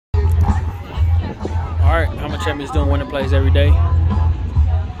champions doing winning plays every day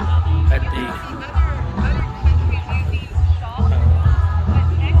at the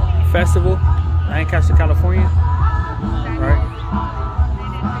festival, Lancaster, California. Right?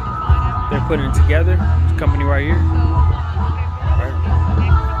 They're putting it together. This company right here. Right?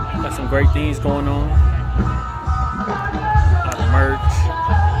 Got some great things going on. A lot of merch. A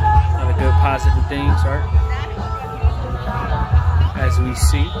lot of good positive things, right? As we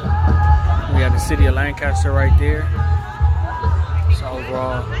see, we have the city of Lancaster right there. So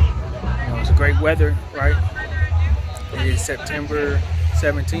overall, you know, it's a great weather, right? It is September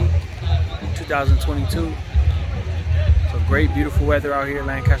 17th, 2022. So great, beautiful weather out here in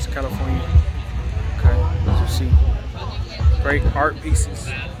Lancaster, California. Okay, as you see, great art pieces,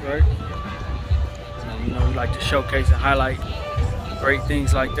 right? So, you know, we like to showcase and highlight great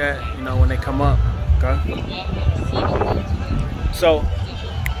things like that, you know, when they come up. Okay. So,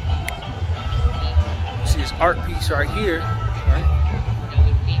 see this art piece right here, right?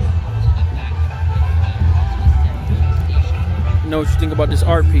 You know what you think about this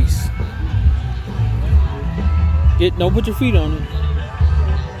art piece? Don't put your feet on it.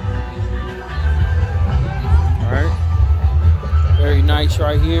 Alright. Very nice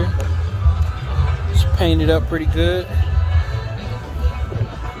right here. It's painted up pretty good.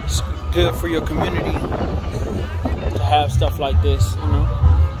 It's good for your community to have stuff like this, you know.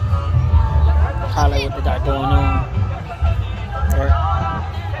 Highlight what they got going on. Alright.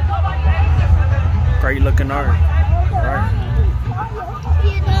 Great looking art. Alright.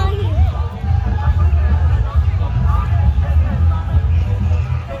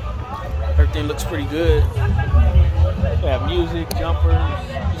 Everything looks pretty good. We have music, jumpers.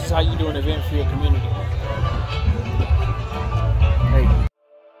 This is how you do an event for your community. Hey.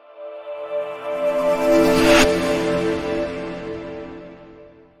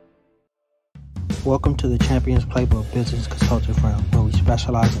 Welcome to the Champions Playbook Business Consulting Firm, where we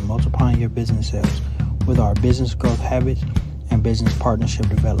specialize in multiplying your business sales with our business growth habits and business partnership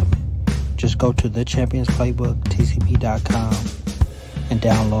development. Just go to thechampionsplaybooktcp.com and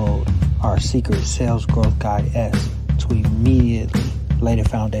download our secret sales growth guide S to immediately lay the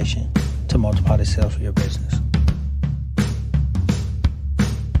foundation to multiply the sales for your business.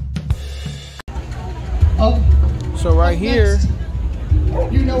 So right here,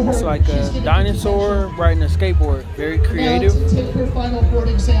 it's like a dinosaur riding a skateboard. Very creative. You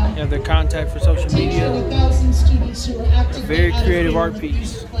have their contact for social media. A very creative art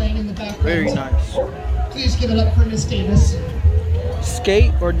piece. Very nice. Please give it up for Miss Davis.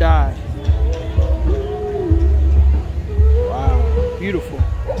 Skate or die. Wow, beautiful.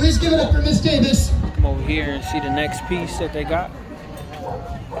 Please give it up for Miss Davis. Come over here and see the next piece that they got.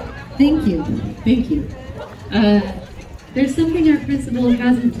 Thank you. Thank you. There's something our principal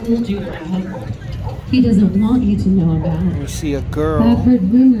hasn't told you about. He doesn't want you to know about. We see a girl. I've heard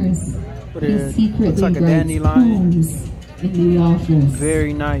rumors. He secretly looks like a writes dandelion. poems in the office.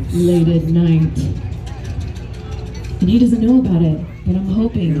 Very nice. Late at night. And he doesn't know about it, but I'm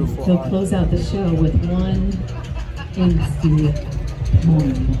hoping Beautiful he'll art. close out the show with one angsty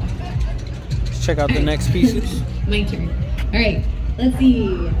poem. Let's check out the next pieces. My turn. All right, let's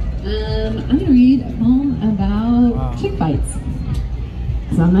see. I'm gonna read a poem about chick bites.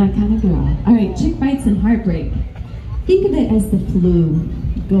 Cause I'm that kind of girl. All right, chick bites and heartbreak. Think of it as the flu.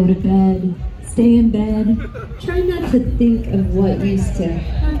 Go to bed, stay in bed. Try not to think of what used to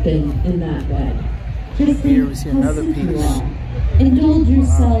happen in that bed. Just Here think we see how another sick you piece. are. Indulge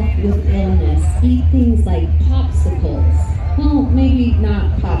yourself with illness. Eat things like popsicles. Well, maybe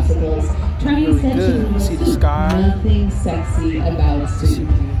not popsicles. Try and Really set good. your See the soup. sky. Nothing sexy about soup.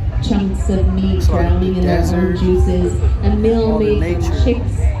 Chunks of meat It's like drowning in their own desert. juices. A meal All the made from nature.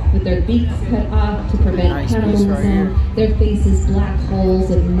 chicks with their beaks cut off to prevent Nice piece cannibalism. right here. Their faces black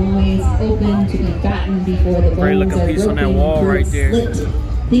holes of noise, open to be fattened before the Great bones looking are piece on that broken, wall right throats there. slit.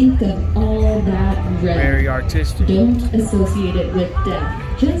 Think of all that red. Very artistic. Don't associate it with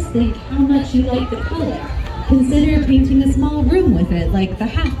death. Just think how much you like the color. Consider painting a small room with it, like the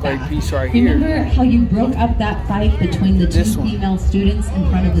half Great bath. piece right here. Remember how you broke up that fight between the two This one. female students in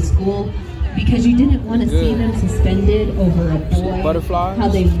front of the school? Because you didn't want to see Good. them suspended over a boy. Butterflies. How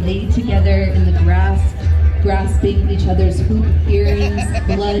they laid together in the grass, grasping each other's hoop earrings,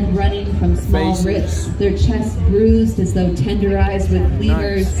 blood running from small Faces. rips, their chests bruised as though tenderized with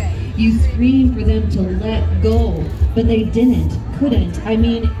cleavers. Nice. You screamed for them to let go, but they didn't, couldn't. I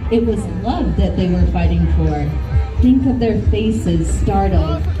mean, it was love that they were fighting for. Think of their faces,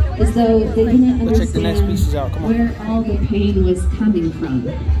 startled, as though they didn't Let's check the next pieces understand out. Come on. where all the pain was coming from.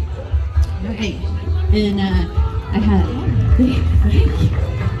 Right. And I had,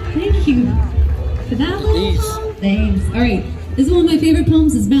 thank you for that one. these. Thanks. All right. This is one of my favorite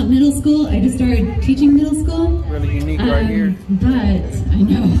poems. It's about middle school. I just started teaching middle school. Really unique right here. But I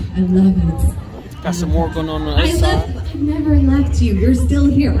know, I love it. Got some more going on the other side. I never left you. You're still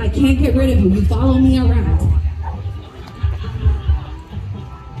here. I can't get rid of you. You follow me around.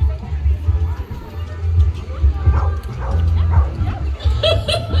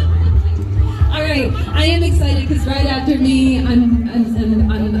 I am excited because right after me, I'm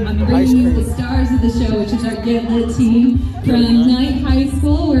bringing you the stars of the show, which is our Get Lit team from Knight High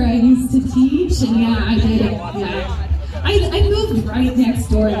School, where I used to teach. And yeah, I did it. Yeah. I moved right next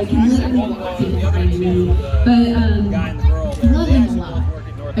door. I can literally walk in behind me. But I love them a lot.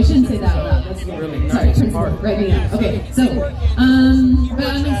 I shouldn't say that out loud. That's really nice. Sorry, right now. Okay, so but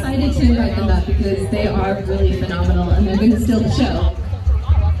I'm excited to invite them up because they are really phenomenal and they're going to steal the show.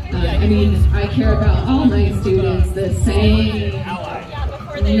 I mean, I care about all my students the same.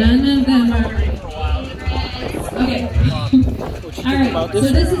 None of them are. Okay. Alright, so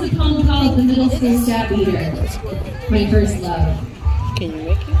this is a poem called The Middle School Scab Eater. My first love. Can you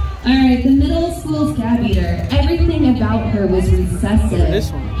make it? Alright, the middle school scab eater. Everything about her was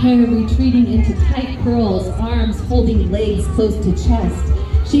recessive. Hair retreating into tight curls, arms holding legs close to chest.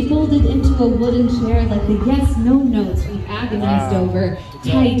 She folded into a wooden chair like the yes-no notes we agonized over.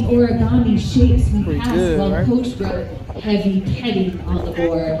 Tight origami shapes we passed while Coach wrote heavy petting on the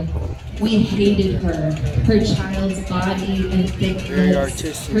board. We hated her. Her child's body and thick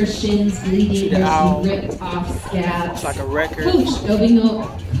lips. Her shins bleeding where she ripped off scabs. Like a record. Coach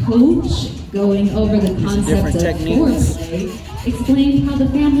going over the concept of foreplay explained how the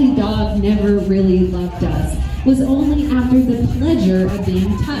family dog never really loved us. Was only after the pleasure of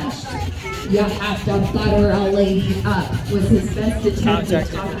being touched. You have to butter a lady up was his best attempt at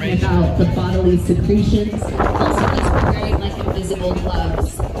talking about the bodily secretions. Also, these were wearing like invisible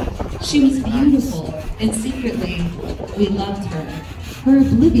gloves. She was beautiful, and secretly, we loved her. Her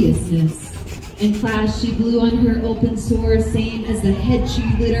obliviousness. In class, she blew on her open sore, same as the head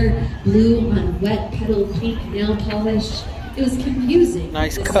cheerleader blew on wet petal pink nail polish. It was confusing.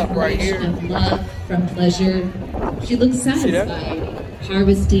 Nice cup right here. Of love from pleasure. She looked satisfied,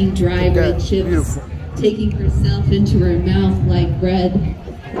 harvesting dry red chips, taking herself into her mouth like bread.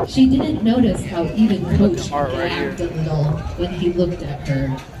 She didn't notice how even Coach laughed a little when he looked at her.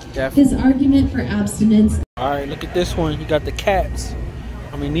 Definitely. His argument for abstinence. All right, look at this one. You got the cats.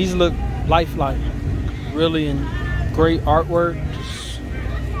 I mean, these look lifelike. Really in great artwork. Just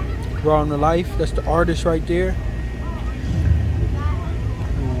brought them to life. That's the artist right there.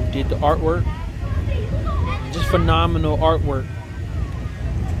 Did the artwork. Just phenomenal artwork.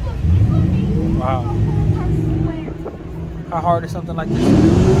 Wow. How hard is something like this to do?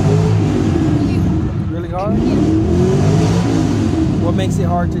 Really hard? What makes it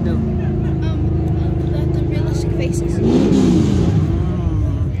hard to do? The realistic faces.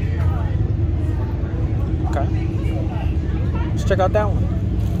 Okay. Let's check out that one.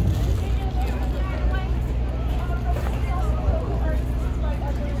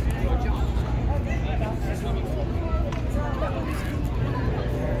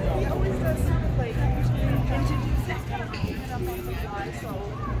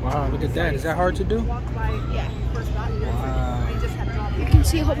 Wow, look at that. Is that hard to do? Yeah. Wow. You can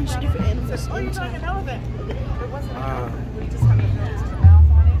see a whole bunch of different animals inside. Wow.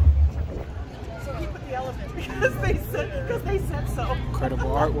 So he put the elephant because they said so.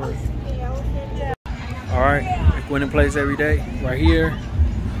 Incredible artwork. All right, like winning plays every day. Right here,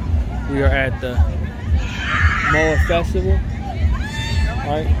 we are at the MOAH Festival,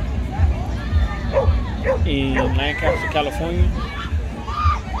 right, in Lancaster, California.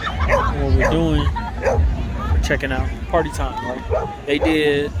 And what we're doing, we're checking out party time, right? They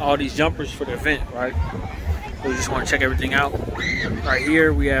did all these jumpers for the event, right? We just want to check everything out. Right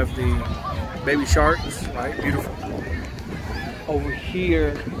here, we have the baby sharks, right? Beautiful. Over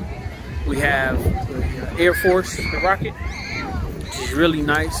here, we have the Air Force, the rocket, which is really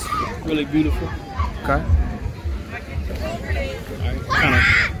nice, really beautiful. Okay. Right, kind of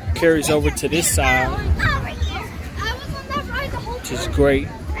carries over to this side, which is great.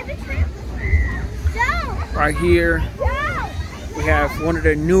 Right here, we have one of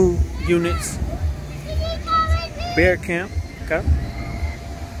their new units, Bear Camp. Okay.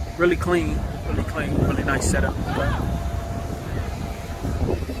 Really clean, really nice setup. Okay.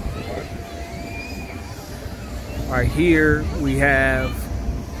 Right here we have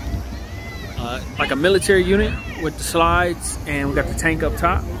like a military unit with the slides, and we got the tank up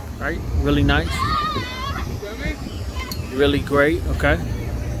top, right? Really nice, really great. Okay.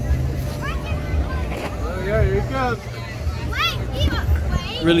 Yeah, here it goes.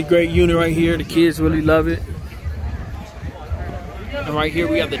 Really great unit right here. The kids really love it. And right here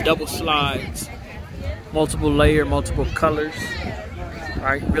we have the double slides. Multiple layer, multiple colors.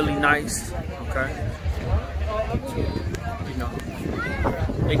 Right, really nice. Okay. You know,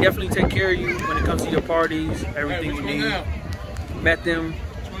 they definitely take care of you when it comes to your parties, everything you need. Met them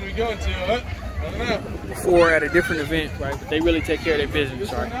before at a different event, right? But they really take care of their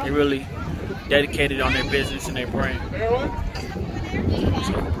business, right? They really dedicated on their business and their brand.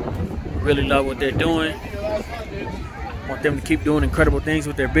 So, really love what they're doing. Want them to keep doing incredible things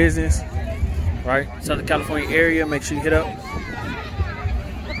with their business, right? Southern California area, make sure you hit up.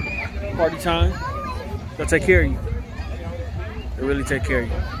 Party time, they'll take care of you. They really take care of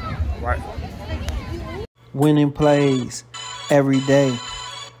you, right? Winning plays every day.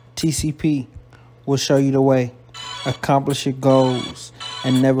 TCP will show you the way. Accomplish your goals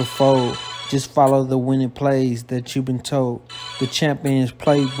and never fold. Just follow the winning plays that you've been told. The Champions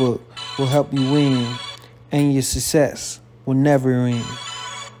Playbook will help you win, and your success will never end.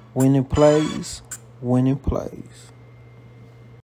 Winning plays, winning plays.